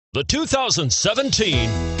The 2017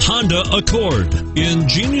 Honda Accord.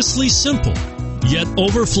 Ingeniously simple, yet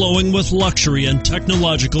overflowing with luxury and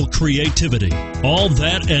technological creativity. All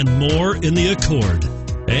that and more in the Accord.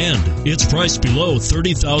 And it's priced below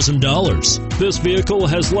 $30,000. This vehicle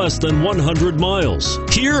has less than 100 miles.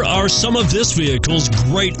 Here are some of this vehicle's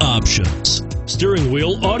great options: steering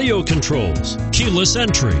wheel audio controls, keyless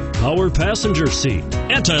entry, power passenger seat,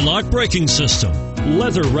 anti-lock braking system,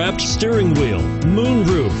 leather-wrapped steering wheel,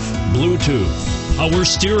 moonroof, Bluetooth, power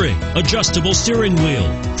steering, adjustable steering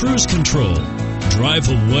wheel, cruise control. Drive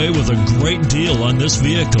away with a great deal on this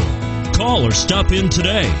vehicle. Call or stop in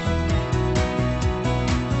today.